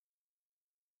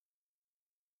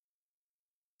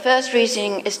First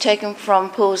reading is taken from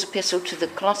Paul's epistle to the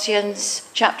Colossians,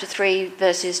 chapter 3,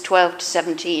 verses 12 to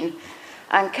 17,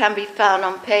 and can be found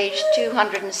on page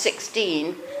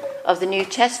 216 of the New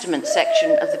Testament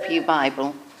section of the Pew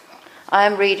Bible. I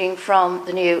am reading from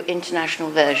the New International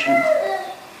Version.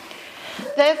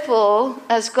 Therefore,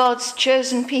 as God's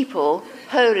chosen people,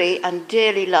 holy and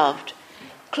dearly loved,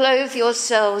 clothe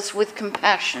yourselves with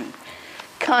compassion,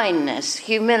 kindness,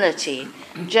 humility,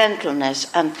 gentleness,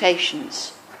 and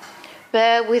patience.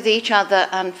 Bear with each other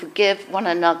and forgive one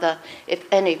another if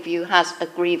any of you has a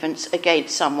grievance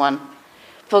against someone.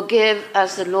 Forgive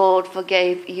as the Lord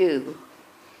forgave you.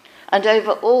 And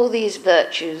over all these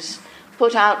virtues,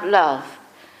 put out love,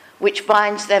 which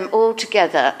binds them all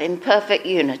together in perfect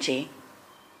unity.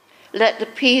 Let the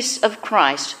peace of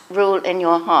Christ rule in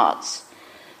your hearts,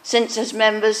 since as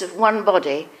members of one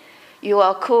body, you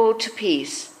are called to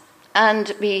peace,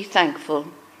 and be thankful.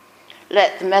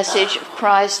 Let the message of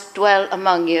Christ dwell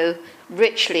among you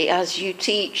richly as you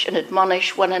teach and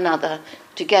admonish one another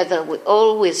together with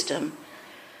all wisdom,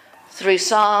 through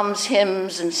psalms,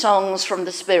 hymns, and songs from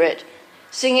the Spirit,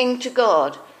 singing to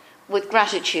God with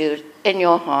gratitude in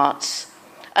your hearts.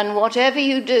 And whatever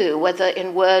you do, whether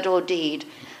in word or deed,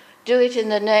 do it in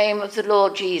the name of the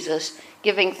Lord Jesus,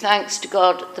 giving thanks to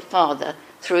God the Father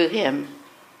through him.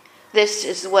 This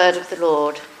is the word of the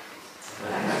Lord.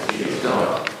 Thanks be to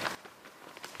God.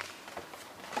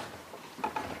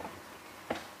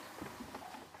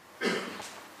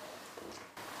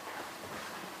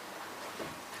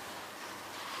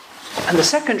 And the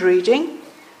second reading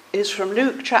is from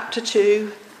Luke chapter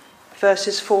 2,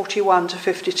 verses 41 to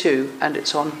 52, and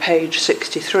it's on page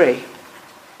 63.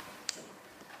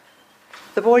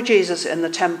 The boy Jesus in the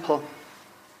temple.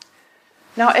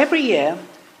 Now every year,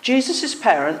 Jesus'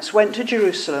 parents went to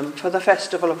Jerusalem for the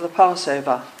festival of the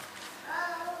Passover.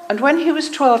 And when he was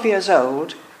 12 years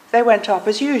old, they went up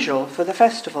as usual for the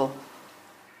festival.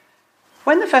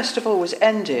 When the festival was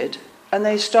ended and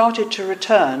they started to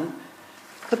return,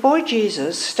 the boy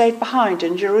Jesus stayed behind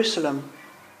in Jerusalem,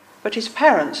 but his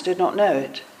parents did not know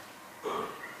it.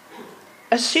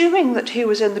 Assuming that he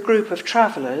was in the group of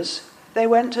travellers, they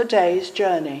went a day's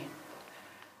journey.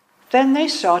 Then they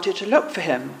started to look for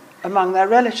him among their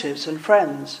relatives and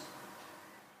friends.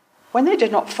 When they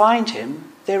did not find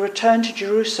him, they returned to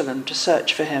Jerusalem to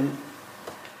search for him.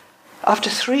 After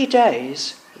 3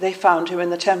 days, they found him in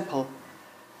the temple,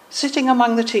 sitting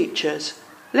among the teachers,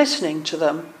 listening to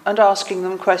them and asking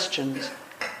them questions.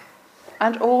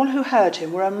 And all who heard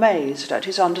him were amazed at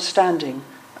his understanding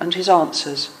and his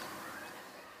answers.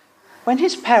 When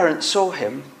his parents saw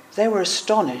him, they were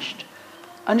astonished,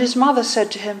 and his mother said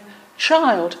to him,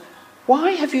 "Child,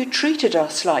 why have you treated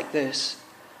us like this?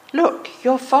 Look,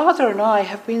 your father and I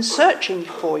have been searching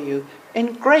for you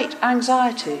in great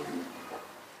anxiety."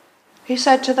 He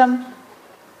said to them,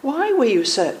 "Why were you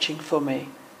searching for me?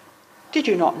 Did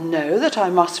you not know that I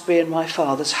must be in my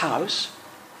Father's house?"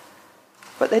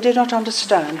 But they did not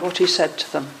understand what he said to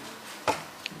them.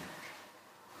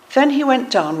 Then he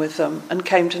went down with them and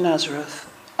came to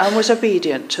Nazareth and was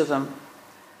obedient to them.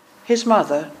 His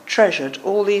mother treasured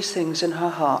all these things in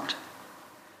her heart.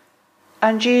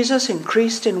 And Jesus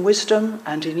increased in wisdom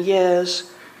and in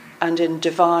years and in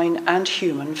divine and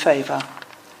human favour.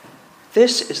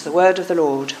 This is the word of the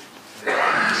Lord.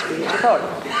 Thanks be to God.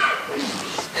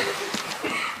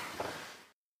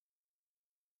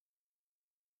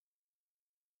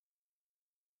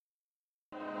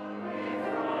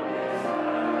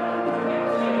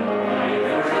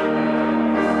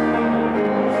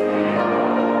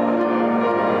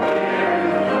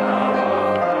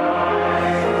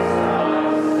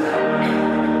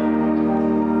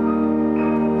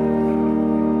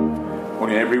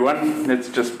 Everyone, let's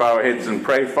just bow our heads and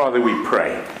pray. Father, we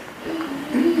pray.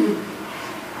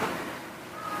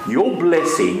 Your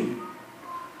blessing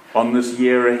on this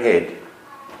year ahead.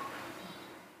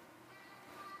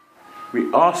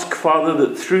 We ask, Father,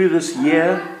 that through this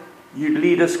year you'd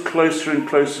lead us closer and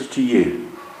closer to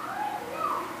you.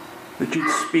 That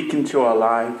you'd speak into our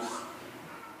lives.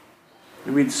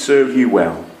 That we'd serve you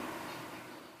well.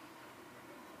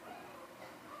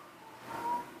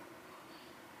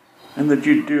 And that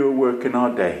you'd do a work in our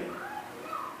day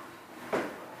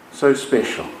so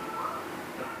special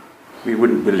we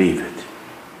wouldn't believe it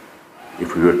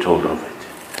if we were told of it.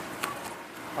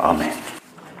 Amen.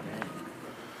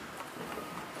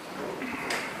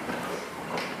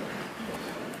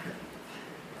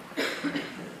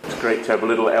 It's great to have a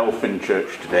little elf in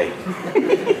church today.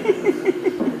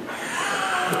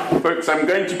 Folks, I'm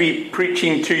going to be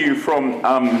preaching to you from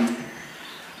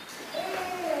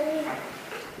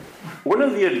One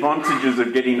of the advantages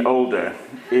of getting older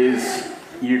is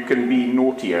you can be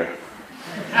naughtier.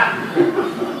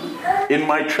 In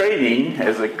my training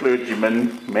as a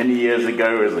clergyman many years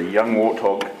ago as a young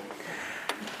warthog,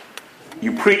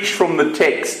 you preached from the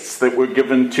texts that were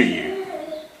given to you.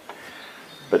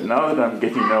 But now that I'm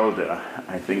getting older,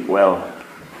 I think, well,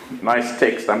 nice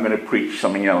text, I'm going to preach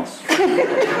something else.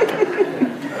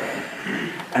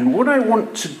 And what I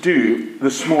want to do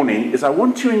this morning is I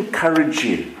want to encourage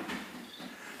you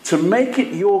to make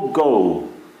it your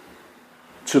goal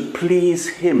to please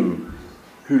Him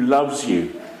who loves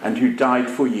you and who died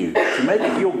for you. To make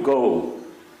it your goal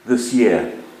this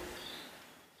year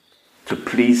to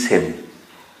please Him.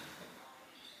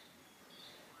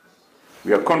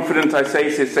 We are confident, I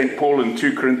say, says St. Paul in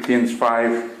 2 Corinthians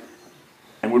 5,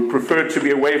 and would prefer to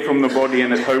be away from the body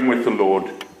and at home with the Lord.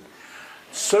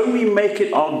 So we make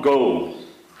it our goal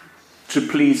to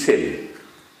please Him.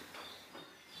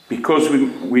 Because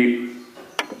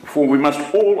for we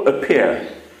must all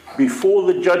appear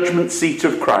before the judgment seat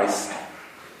of Christ,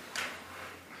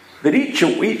 that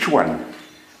each one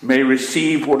may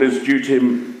receive what is due to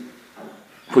him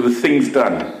for the things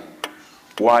done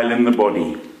while in the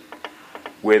body,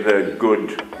 whether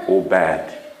good or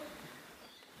bad.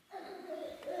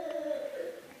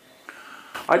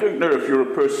 I don't know if you're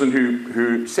a person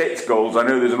who sets goals. I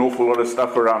know there's an awful lot of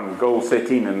stuff around goal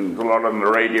setting and a lot on the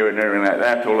radio and everything like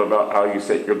that, all about how you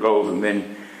set your goals, and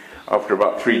then after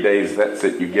about 3 days, that's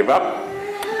it, you give up.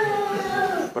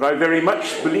 But I very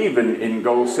much believe in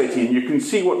goal setting. You can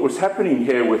see what was happening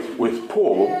here with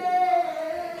Paul.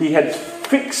 He had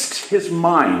fixed his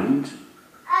mind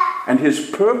and his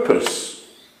purpose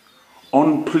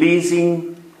on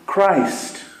pleasing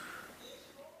Christ.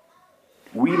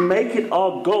 We make it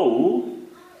our goal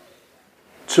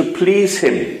to please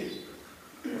Him.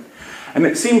 And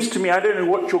it seems to me, I don't know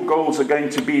what your goals are going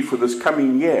to be for this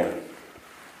coming year,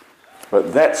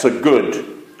 but that's a good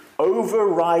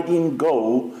overriding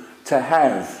goal to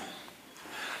have.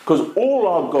 Because all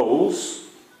our goals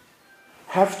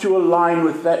have to align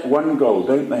with that one goal,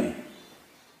 don't they?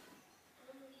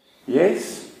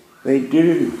 Yes, they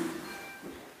do.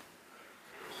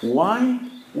 Why?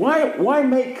 Why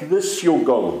make this your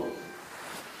goal?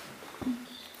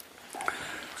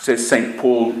 Says St.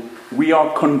 Paul, we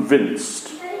are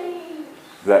convinced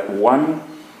that one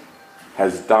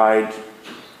has died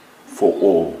for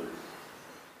all.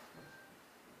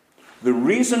 The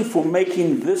reason for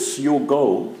making this your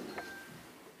goal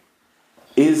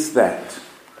is that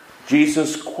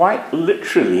Jesus quite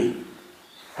literally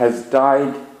has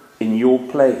died in your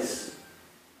place,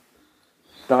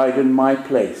 died in my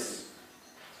place.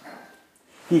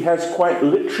 He has quite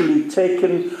literally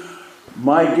taken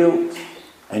my guilt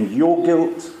and your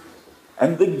guilt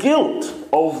and the guilt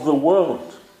of the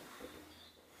world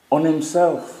on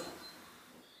Himself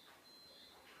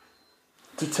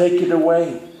to take it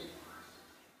away.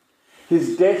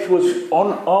 His death was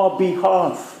on our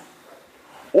behalf.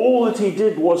 All that He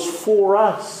did was for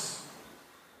us.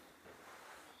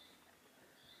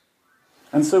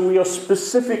 And so we are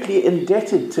specifically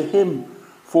indebted to Him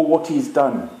for what He's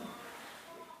done.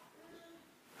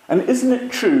 And isn't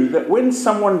it true that when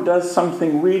someone does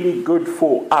something really good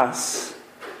for us,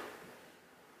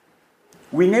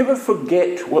 we never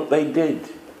forget what they did?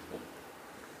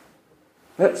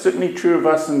 That's certainly true of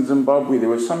us in Zimbabwe. There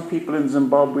were some people in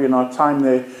Zimbabwe in our time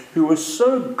there who were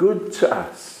so good to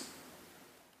us.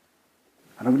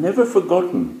 And I've never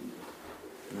forgotten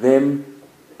them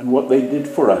and what they did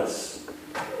for us.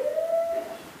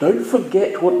 Don't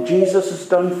forget what Jesus has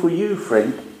done for you,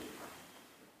 friend.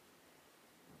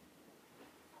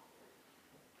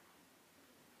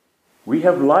 We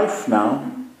have life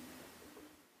now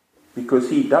because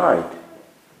He died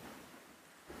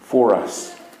for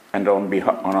us and on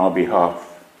our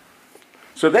behalf.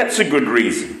 So that's a good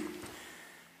reason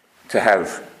to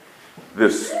have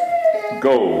this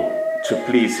goal to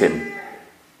please Him.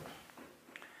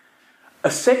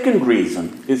 A second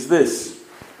reason is this,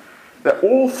 that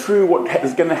all through what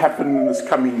is going to happen in this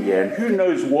coming year, and who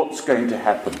knows what's going to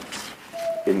happen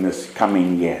in this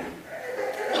coming year.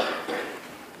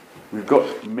 We've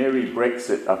got merry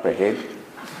Brexit up ahead.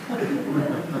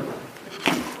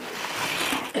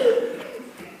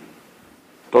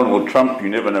 Donald Trump, you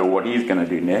never know what he's going to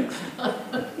do next.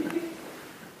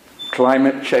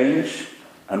 Climate change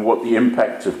and what the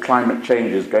impact of climate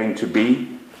change is going to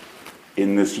be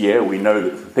in this year. We know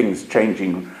that things are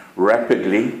changing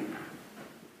rapidly.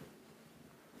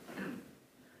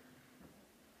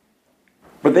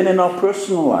 But then in our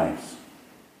personal lives,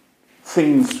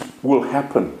 things will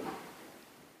happen.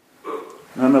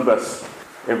 None of us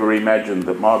ever imagined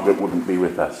that Margaret wouldn't be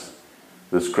with us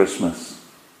this Christmas.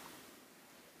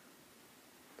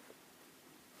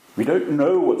 We don't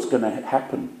know what's going to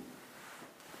happen.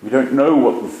 We don't know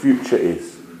what the future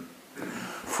is.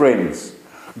 Friends,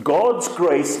 God's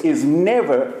grace is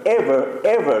never, ever,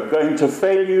 ever going to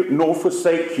fail you nor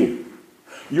forsake you.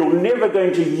 You're never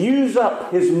going to use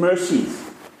up his mercies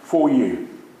for you.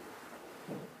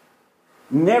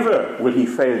 Never will he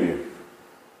fail you.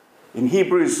 In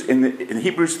Hebrews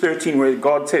 13, where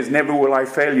God says, never will I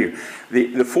fail you,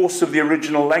 the force of the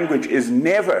original language is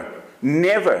never,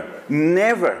 never,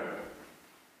 never.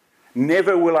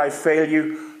 Never will I fail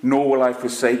you, nor will I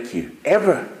forsake you.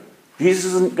 Ever.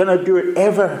 Jesus isn't going to do it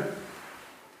ever.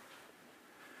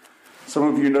 Some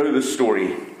of you know the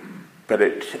story, but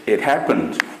it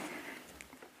happened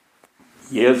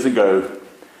years ago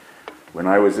when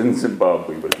I was in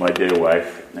Zimbabwe with my dear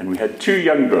wife, and we had two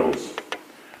young girls,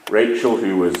 Rachel,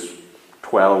 who was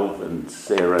 12, and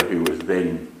Sarah, who was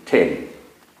then 10.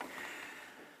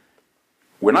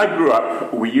 When I grew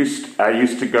up, I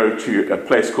used to go to a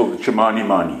place called the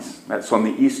Chimanimani. That's on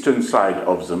the eastern side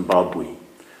of Zimbabwe.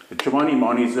 The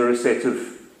Chimanimani are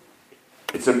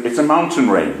it's a mountain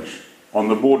range on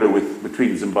the border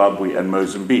between Zimbabwe and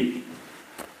Mozambique.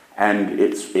 And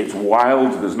it's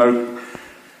wild. There's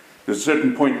a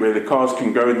certain point where the cars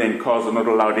can go, and then cars are not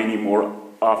allowed anymore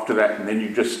after that, and then you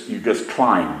just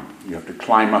climb. You have to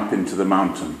climb up into the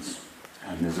mountains.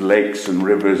 And there's lakes and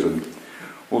rivers and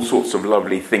all sorts of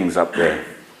lovely things up there.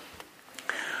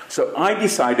 So I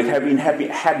decided, having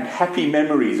had happy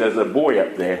memories as a boy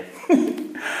up there,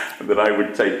 that I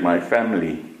would take my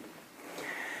family.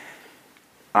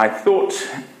 I thought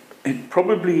it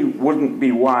probably wouldn't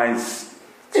be wise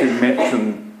to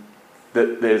mention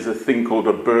that there's a thing called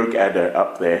a berg adder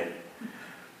up there,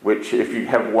 which if you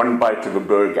have one bite of a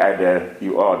berg adder,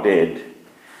 you are dead.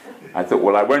 I thought,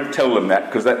 well, I won't tell them that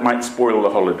because that might spoil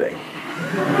the holiday.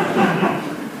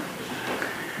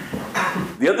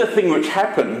 The other thing which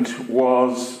happened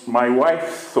was my wife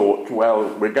thought, well,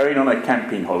 we're going on a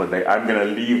camping holiday. I'm going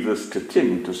to leave this to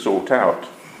Tim to sort out.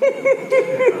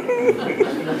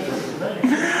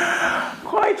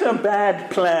 Quite a bad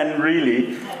plan,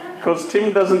 really, because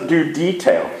Tim doesn't do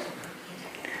details.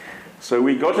 So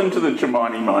we got into the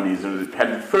Chimanimani, and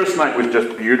the first night was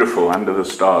just beautiful under the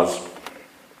stars.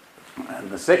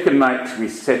 And the second night we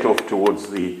set off towards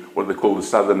what they call the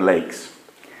Southern Lakes.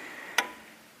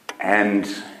 And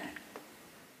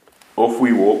off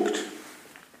we walked,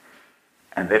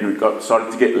 and then we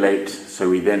started to get late, so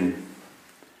we then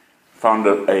found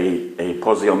a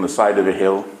posse on the side of a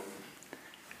hill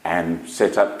and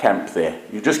set up camp there.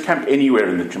 You just camp anywhere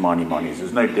in the Chimanimani.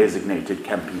 There's no designated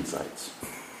camping sites.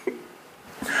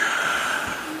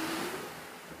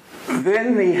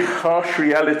 Then the harsh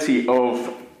reality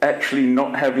of actually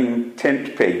not having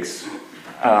tent pegs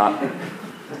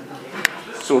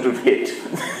sort of hit.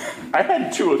 I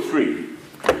had 2 or 3,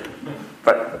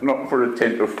 but not for a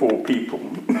tent of 4 people.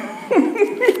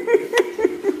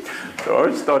 So I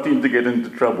was starting to get into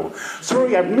trouble.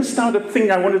 Sorry, I missed out a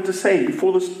thing I wanted to say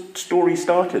before the story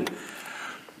started.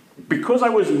 Because I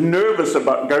was nervous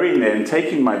about going there and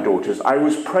taking my daughters, I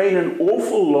was praying an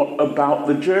awful lot about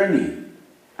the journey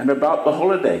and about the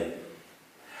holiday.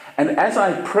 And as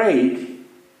I prayed,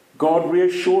 God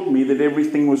reassured me that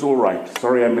everything was all right.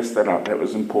 Sorry I missed that out. That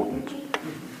was important.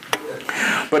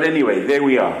 But anyway, there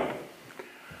we are.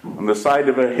 On the side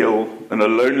of a hill, in a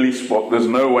lonely spot. There's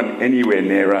no one anywhere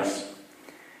near us.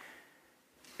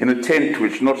 In a tent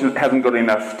which hasn't got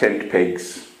enough tent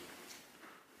pegs.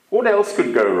 What else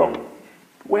could go wrong?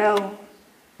 Well,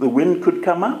 the wind could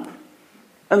come up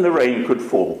and the rain could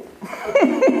fall.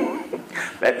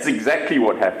 That's exactly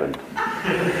what happened.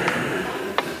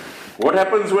 What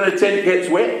happens when a tent gets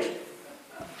wet?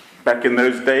 Back in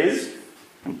those days,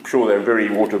 I'm sure they're very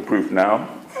waterproof now.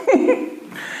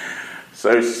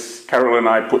 So Carol and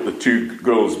I put the 2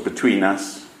 girls between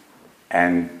us,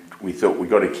 and we thought we've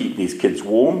got to keep these kids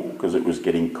warm because it was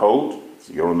getting cold.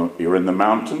 So you're in the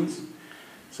mountains.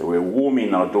 So we're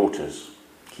warming our daughters,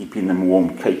 keeping them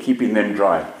warm, keeping them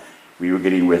dry. We were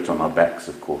getting wet on our backs,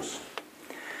 of course.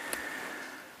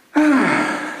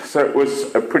 So it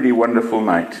was a pretty wonderful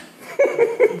night.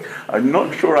 I'm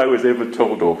not sure I was ever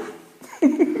told off.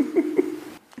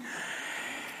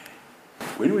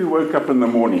 When we woke up in the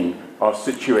morning, our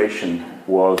situation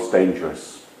was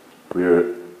dangerous. We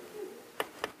were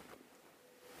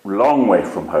a long way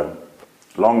from home,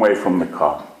 long way from the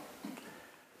car.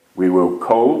 We were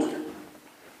cold,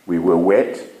 we were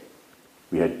wet,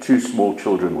 we had 2 small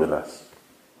children with us.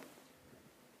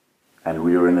 And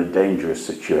we were in a dangerous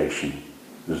situation.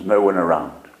 There's no one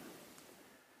around.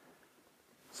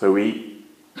 So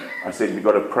I said, we've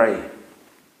got to pray.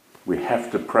 We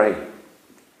have to pray.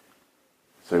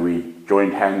 So we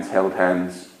joined hands, held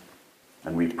hands,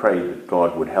 and we prayed that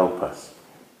God would help us.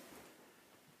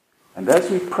 And as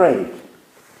we prayed,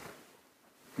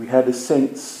 we had a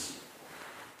sense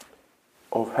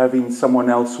of having someone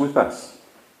else with us.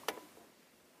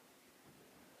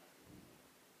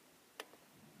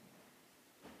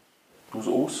 It was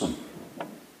awesome.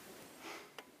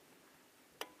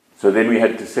 So then we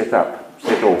had to set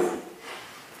off.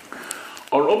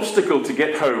 Our obstacle to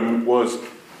get home was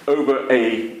over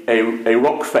a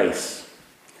rock face.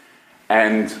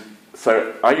 And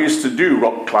so I used to do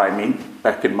rock climbing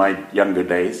back in my younger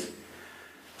days.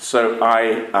 So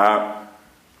I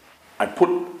put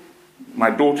my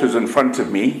daughters in front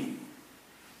of me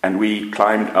and we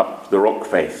climbed up the rock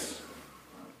face.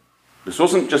 This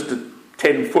wasn't just a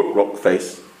 10-foot rock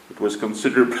face, it was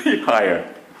considerably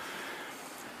higher.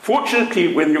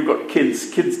 Fortunately, when you've got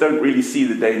kids don't really see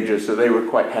the danger, so they were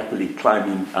quite happily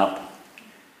climbing up.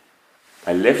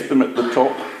 I left them at the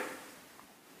top.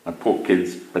 My poor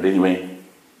kids, but anyway,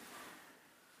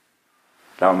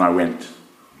 down I went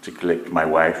to collect my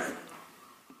wife.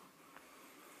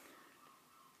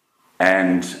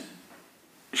 And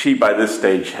she, by this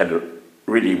stage,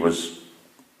 really was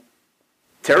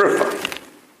terrified,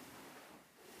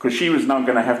 because she was now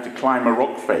going to have to climb a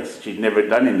rock face. She'd never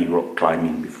done any rock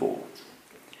climbing before.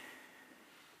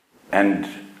 And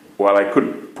while I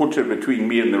could put her between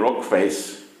me and the rock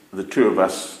face, the two of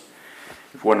us,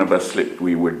 if one of us slipped,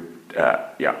 we would,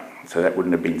 so that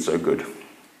wouldn't have been so good.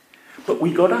 But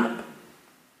we got up.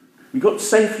 We got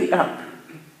safely up.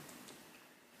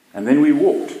 And then we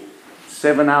walked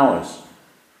 7 hours,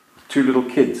 2 little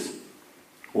kids,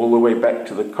 all the way back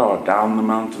to the car, down the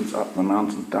mountains, up the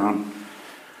mountains, down.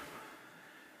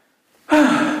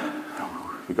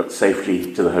 We got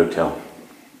safely to the hotel.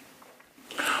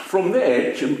 From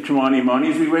there, Chimani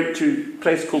Manis, we went to a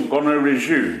place called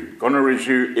Gonoriju.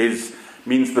 Gonoriju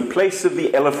means the place of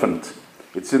the elephant.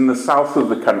 It's in the south of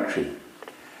the country.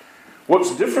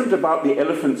 What's different about the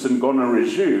elephants in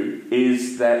Gonoriju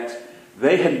is that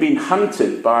they had been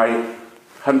hunted by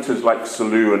hunters like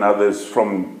Selous and others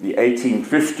from the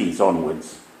 1850s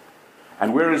onwards.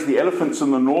 And whereas the elephants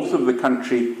in the north of the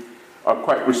country are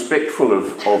quite respectful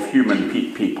of human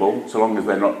people, so long as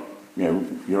they're not,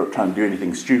 you're not trying to do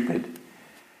anything stupid.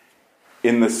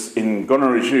 In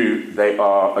Gonoriju, they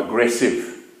are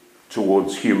aggressive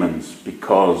towards humans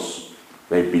because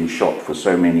they've been shot for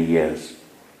so many years.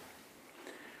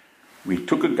 We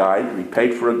took a guide, we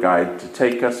paid for a guide to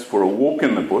take us for a walk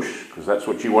in the bush, because that's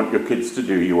what you want your kids to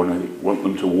do. You want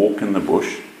them to walk in the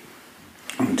bush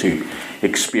and to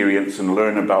experience and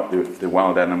learn about the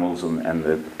wild animals and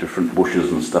the different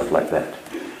bushes and stuff like that.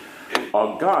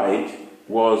 Our guide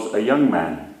was a young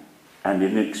man and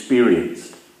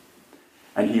inexperienced,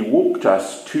 and he walked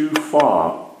us too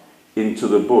far into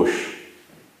the bush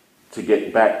to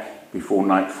get back before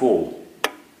nightfall.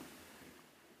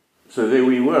 So there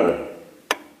we were,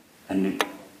 and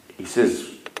he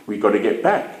says, "We got to get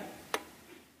back."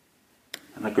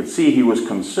 And I could see he was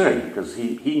concerned, because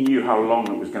he knew how long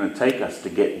it was going to take us to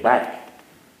get back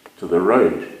to the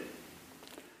road.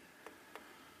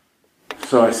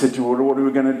 So I said to him, "What are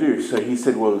we going to do?" So he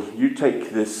said, "Well, you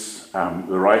take this,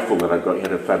 the rifle that I got." He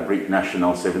had a Fabrique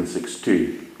Nationale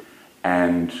 7.62.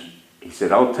 And he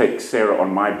said, "I'll take Sarah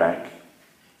on my back.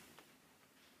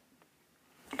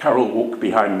 Carol walked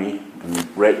behind me, and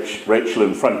Rachel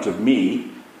in front of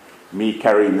me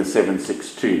carrying the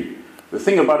 7.62. The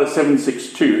thing about a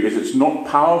 7.62 is it's not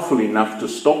powerful enough to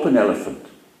stop an elephant.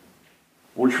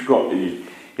 What you've got,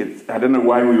 I don't know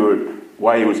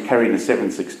why he was carrying a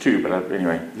 7.62, but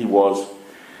anyway, he was,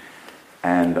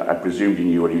 and I presumed he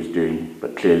knew what he was doing,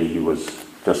 but clearly he was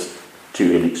just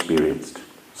too inexperienced.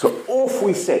 So off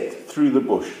we set through the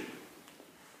bush.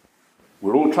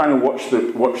 We're all trying to watch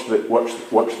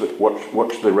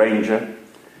the ranger.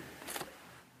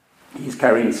 He's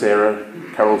carrying Sarah.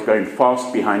 Carol's going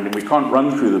fast behind him. We can't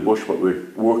run through the bush, but we're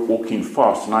walking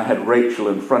fast. And I had Rachel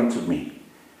in front of me.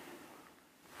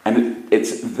 And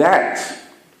it's that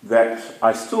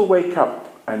I still wake up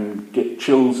and get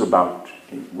chills about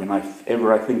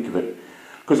whenever I think of it.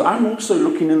 Because I'm also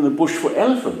looking in the bush for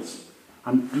elephants.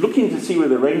 I'm looking to see where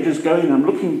the ranger's going. I'm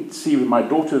looking to see where my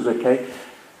daughter's okay.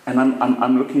 And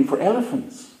I'm looking for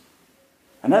elephants.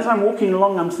 And as I'm walking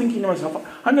along, I'm thinking to myself,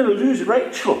 I'm going to lose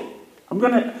Rachel.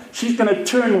 She's going to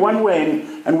turn one way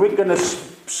and we're going to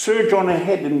surge on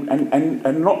ahead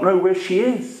and not know where she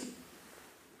is.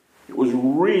 It was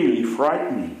really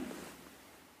frightening.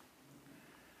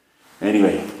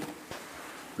 Anyway,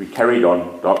 we carried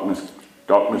on. Darkness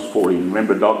falling.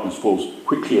 Remember, darkness falls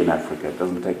quickly in Africa. It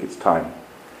doesn't take its time.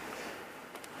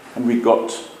 And we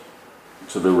got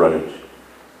to the road.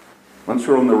 Once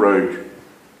we're on the road,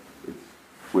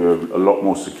 we're a lot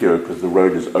more secure because the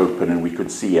road is open and we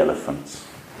could see elephants.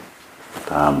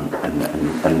 And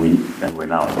we're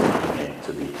now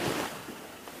to the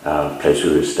place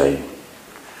where we're staying.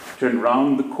 Turned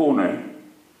round the corner,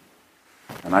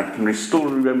 and I can still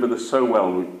remember this so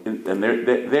well. And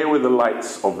there were the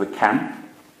lights of the camp.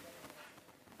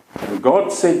 And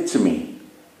God said to me,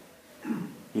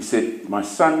 He said, "My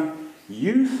son,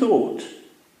 you thought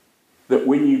that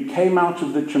when you came out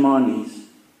of the Chemanis,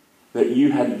 that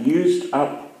you had used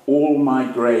up all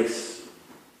my grace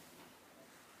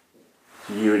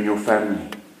to you and your family.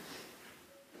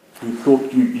 You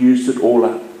thought you'd used it all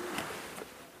up."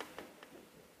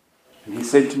 And He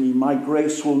said to me, "My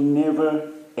grace will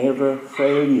never, ever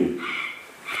fail you.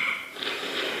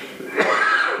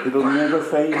 It'll never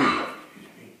fail you.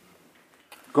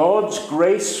 God's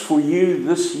grace for you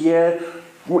this year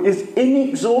is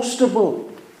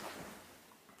inexhaustible.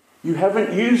 You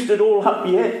haven't used it all up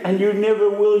yet, and you never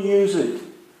will use it.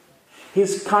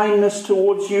 His kindness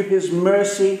towards you, His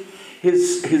mercy,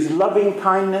 His loving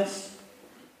kindness,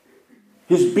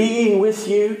 His being with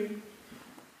you.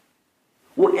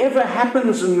 Whatever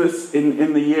happens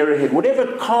in the year ahead,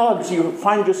 whatever cards you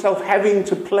find yourself having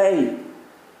to play,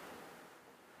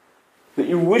 that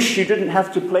you wish you didn't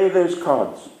have to play those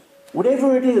cards,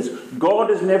 whatever it is, God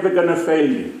is never going to fail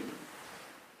you.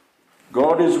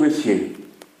 God is with you.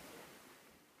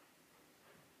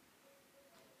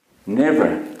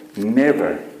 Never,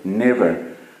 never,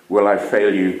 never will I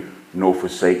fail you nor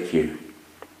forsake you."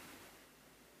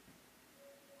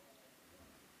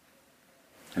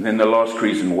 And then the last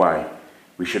reason why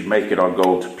we should make it our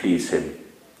goal to please Him.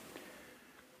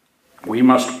 We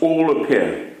must all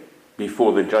appear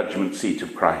before the judgment seat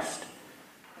of Christ,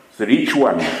 so that each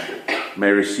one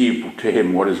may receive to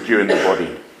him what is due in the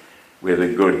body,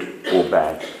 whether good or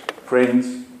bad.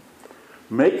 Friends,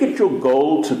 make it your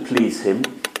goal to please Him,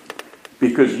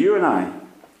 because you and I,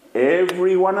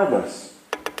 every one of us,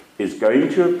 is going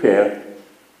to appear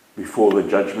before the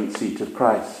judgment seat of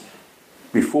Christ,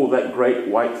 before that great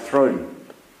white throne.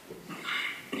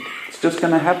 It's just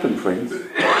going to happen, friends.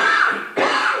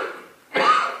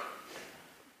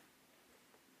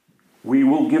 We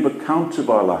will give account of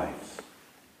our lives.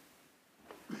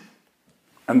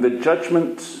 And the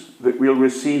judgment that we'll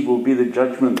receive will be the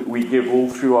judgment that we give all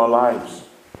through our lives.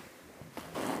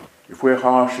 If we're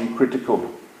harsh and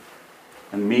critical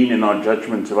and mean in our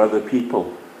judgment of other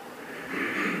people,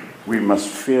 we must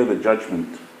fear the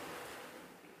judgment.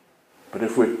 But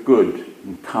if we're good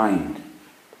and kind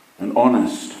and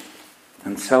honest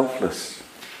and selfless,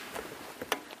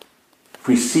 if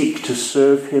we seek to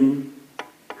serve Him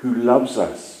who loves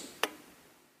us,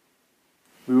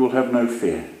 we will have no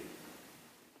fear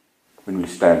when we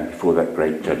stand before that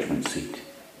great judgment seat.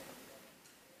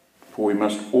 For we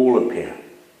must all appear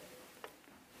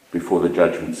before the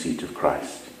judgment seat of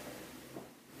Christ,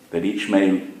 that each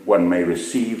one may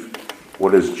receive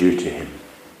what is due to him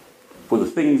for the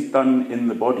things done in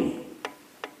the body,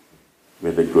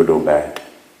 whether good or bad.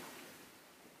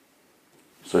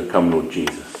 So come, Lord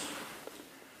Jesus,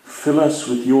 fill us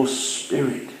with your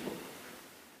Spirit,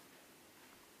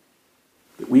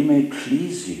 that we may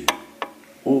please you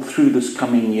all through this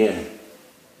coming year,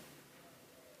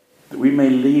 that we may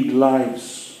lead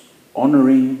lives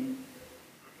honouring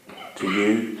to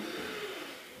you,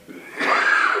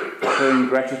 showing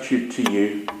gratitude to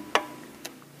you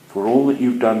for all that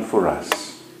you've done for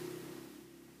us.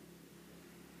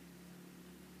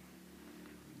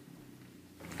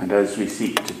 And as we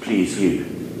seek to please you,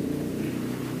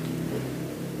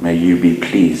 may you be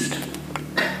pleased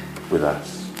with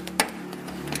us.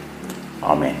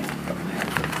 Amen.